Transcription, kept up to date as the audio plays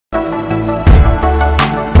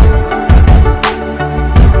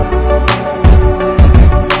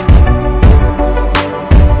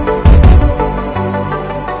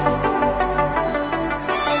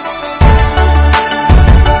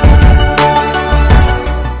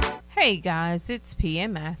Hey guys, it's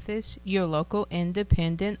PM Mathis, your local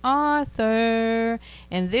independent author,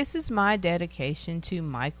 and this is my dedication to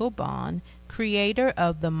Michael Bond, creator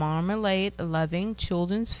of the marmalade-loving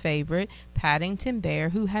children's favorite Paddington Bear,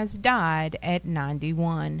 who has died at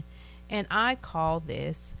 91, and I call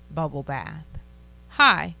this Bubble Bath.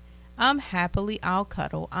 Hi, I'm Happily I'll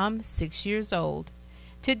Cuddle. I'm 6 years old.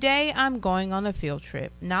 Today I'm going on a field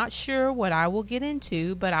trip. Not sure what I will get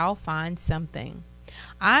into, but I'll find something.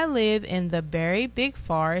 I live in the very big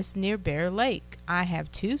forest near Bear Lake. I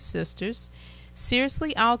have two sisters,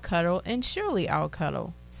 Seriously I'll Cuddle and Surely I'll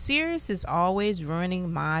Cuddle. Serious is always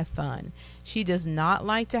ruining my fun. She does not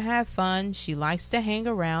like to have fun. She likes to hang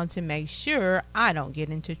around to make sure I don't get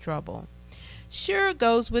into trouble. Sure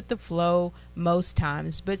goes with the flow most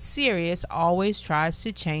times, but Serious always tries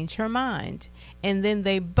to change her mind. And then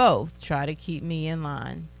they both try to keep me in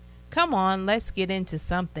line. Come on, let's get into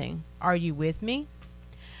something. Are you with me?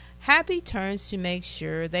 Happy turns to make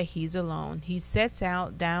sure that he's alone. He sets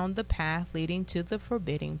out down the path leading to the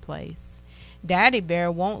forbidding place. Daddy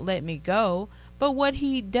Bear won't let me go, but what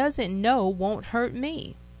he doesn't know won't hurt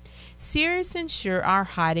me. Serious and Sure are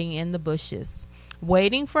hiding in the bushes,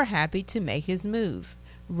 waiting for Happy to make his move.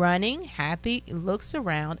 Running, Happy looks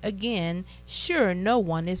around again. Sure no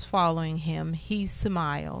one is following him. He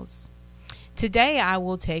smiles. Today I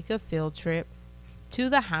will take a field trip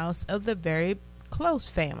to the house of the very close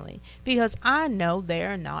family because I know they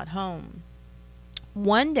are not home.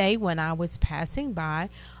 One day when I was passing by,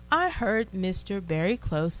 I heard Mr. Very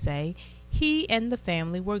Close say he and the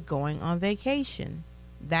family were going on vacation.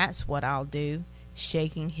 That's what I'll do,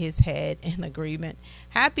 shaking his head in agreement.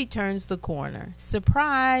 Happy turns the corner.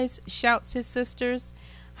 Surprise, shouts his sisters.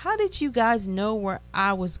 How did you guys know where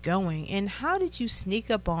I was going, and how did you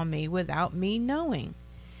sneak up on me without me knowing?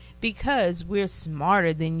 Because we're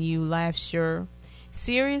smarter than you, laughs Sure.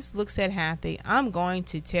 Serious looks at Happy. I'm going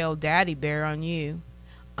to tell Daddy Bear on you.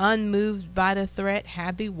 Unmoved by the threat,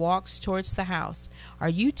 Happy walks towards the house. Are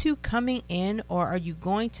you two coming in, or are you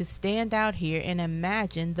going to stand out here and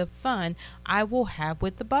imagine the fun I will have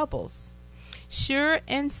with the bubbles? Sure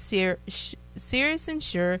and Serious and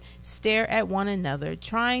Sure stare at one another,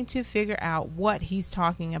 trying to figure out what he's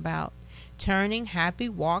talking about. Turning, Happy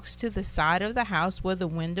walks to the side of the house where the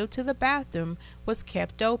window to the bathroom was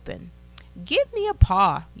kept open. Give me a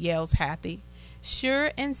paw, yells Happy.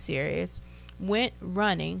 Sure and Serious went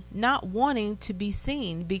running, not wanting to be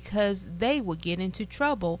seen because they would get into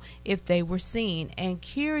trouble if they were seen, and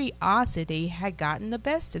curiosity had gotten the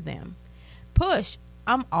best of them. Push,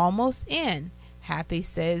 I'm almost in, Happy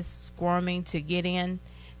says, squirming to get in.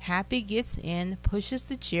 Happy gets in, pushes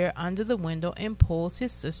the chair under the window, and pulls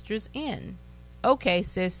his sisters in. Okay,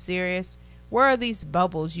 says Serious. Where are these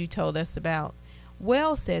bubbles you told us about?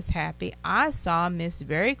 Well, says Happy, I saw Miss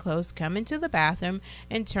Very Close come into the bathroom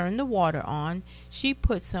and turn the water on. She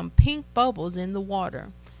put some pink bubbles in the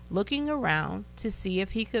water. Looking around to see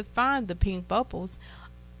if he could find the pink bubbles,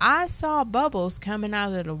 I saw bubbles coming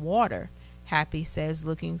out of the water, Happy says,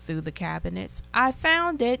 looking through the cabinets. I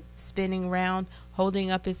found it, spinning round,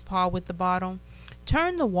 holding up his paw with the bottle.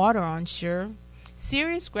 Turn the water on, Sure.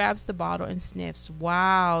 Serious grabs the bottle and sniffs.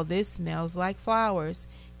 Wow, this smells like flowers.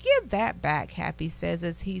 Give that back, Happy says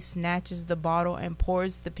as he snatches the bottle and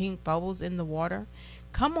pours the pink bubbles in the water.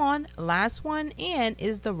 Come on, last one in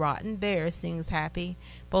is the rotten bear, sings Happy.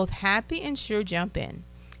 Both Happy and Sure jump in.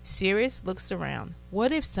 Serious looks around.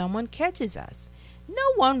 What if someone catches us?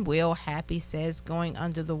 No one will, Happy says, going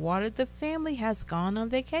under the water. The family has gone on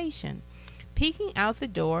vacation. Peeking out the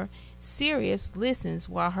door, Serious listens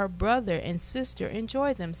while her brother and sister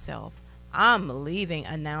enjoy themselves. I'm leaving,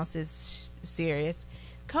 announces Serious.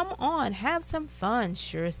 Come on, have some fun,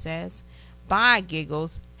 Sure says. Bye,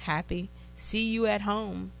 giggles Happy. See you at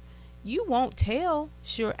home. You won't tell,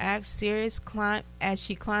 Sure asks Serious as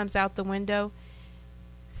she climbs out the window.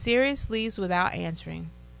 Serious leaves without answering.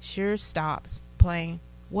 Sure stops playing.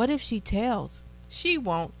 What if she tells? She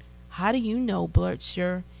won't. How do you know, blurts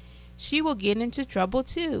Sure. She will get into trouble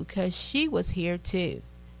too, 'cause she was here too,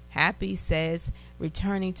 Happy says,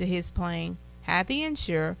 returning to his playing. Happy and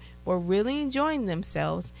Sure were really enjoying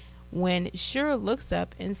themselves when Sure looks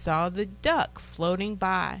up and saw the duck floating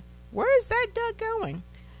by. Where is that duck going?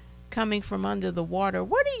 Coming from under the water.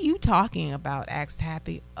 What are you talking about? Asked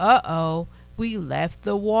Happy. Uh-oh, we left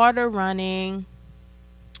the water running.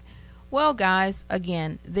 Well, guys,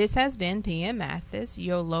 again, this has been PM Mathis,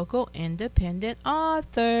 your local independent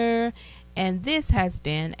author, and this has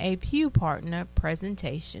been a Pew Partner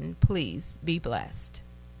presentation. Please be blessed.